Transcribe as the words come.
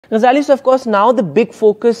Ghazali, so of course now the big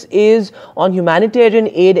focus is on humanitarian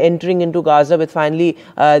aid entering into Gaza, with finally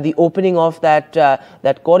the opening of that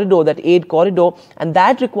corridor, that aid corridor, and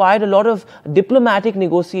that required a lot of diplomatic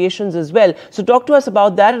negotiations as well. So talk to us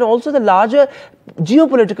about that, and also the larger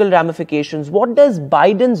geopolitical ramifications. What does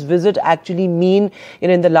Biden's visit actually mean,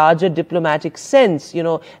 in the larger diplomatic sense?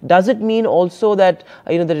 Does it mean also that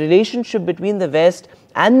the relationship between the West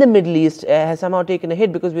and the Middle East has somehow taken a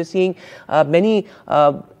hit, because we're seeing many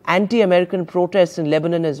anti-American protests in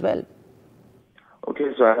Lebanon as well?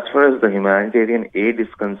 Okay, so as far as the humanitarian aid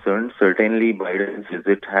is concerned, certainly Biden's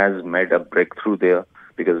visit has made a breakthrough there,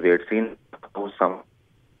 because we had seen how some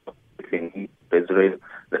between Israel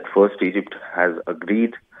that first Egypt has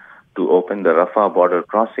agreed to open the Rafah border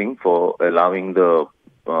crossing for allowing the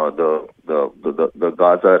Gaza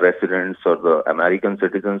residents or the American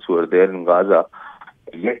citizens who are there in Gaza.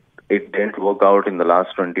 Yet it didn't work out in the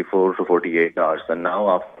last 24 to 48 hours. And now,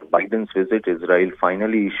 after Biden's visit, Israel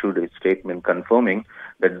finally issued a statement confirming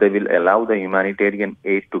that they will allow the humanitarian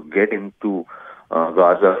aid to get into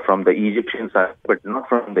Gaza from the Egyptian side, but not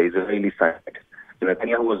from the Israeli side.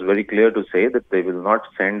 Netanyahu was very clear to say that they will not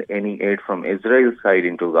send any aid from Israel's side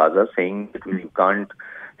into Gaza, saying that we can't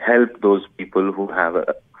help those people who have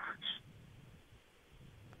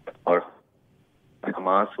or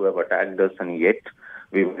Hamas who have attacked us, and yet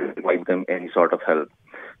we will provide them any sort of help.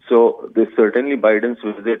 So this certainly Biden's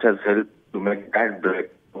visit has helped to make that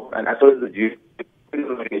breakthrough. And as far as the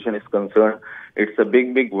geopolitical is concerned, it's a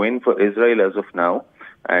big win for Israel as of now,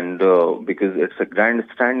 and because it's a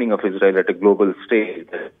grandstanding of Israel at a global stage.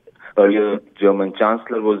 Earlier, German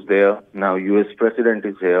Chancellor was there. Now, U.S. President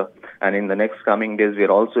is here. And in the next coming days, we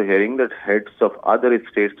are also hearing that heads of other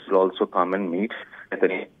states will also come and meet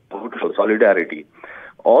for solidarity.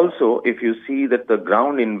 Also, if you see that the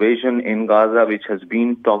ground invasion in Gaza, which has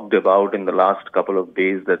been talked about in the last couple of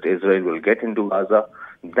days, that Israel will get into Gaza,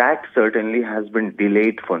 that certainly has been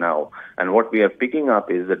delayed for now. And what we are picking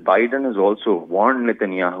up is that Biden has also warned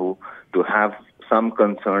Netanyahu to have some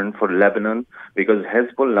concern for Lebanon, because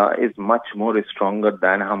Hezbollah is much more stronger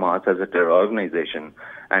than Hamas as a terror organization.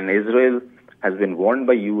 And Israel has been warned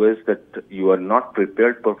by U.S. that you are not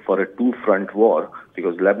prepared for a two-front war,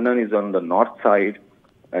 because Lebanon is on the north side,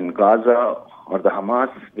 and Gaza, or the Hamas,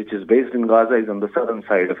 which is based in Gaza, is on the southern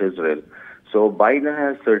side of Israel. So Biden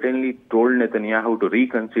has certainly told Netanyahu to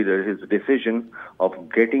reconsider his decision of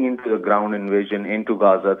getting into the ground invasion into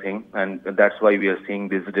Gaza thing, and that's why we are seeing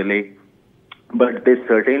this delay. But this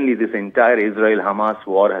entire Israel-Hamas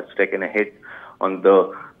war has taken a hit on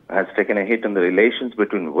the relations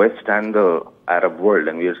between West and the Arab world,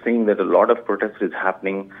 and we are seeing that a lot of protest is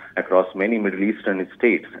happening across many Middle Eastern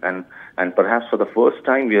states, and perhaps for the first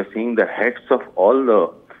time we are seeing the heads of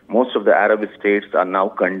most of the Arab states are now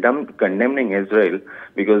condemning Israel,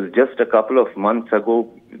 because just a couple of months ago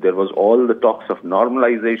there was all the talks of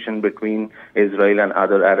normalization between Israel and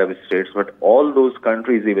other Arab states, but all those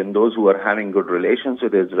countries, even those who are having good relations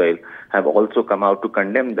with Israel, have also come out to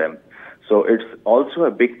condemn them. So it's also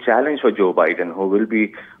a big challenge for Joe Biden, who will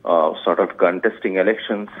be sort of contesting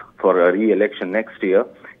elections for a re-election next year.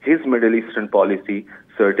 His Middle Eastern policy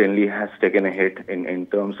certainly has taken a hit in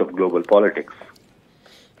terms of global politics.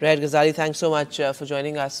 Right, Ghazali, thanks so much for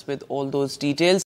joining us with all those details.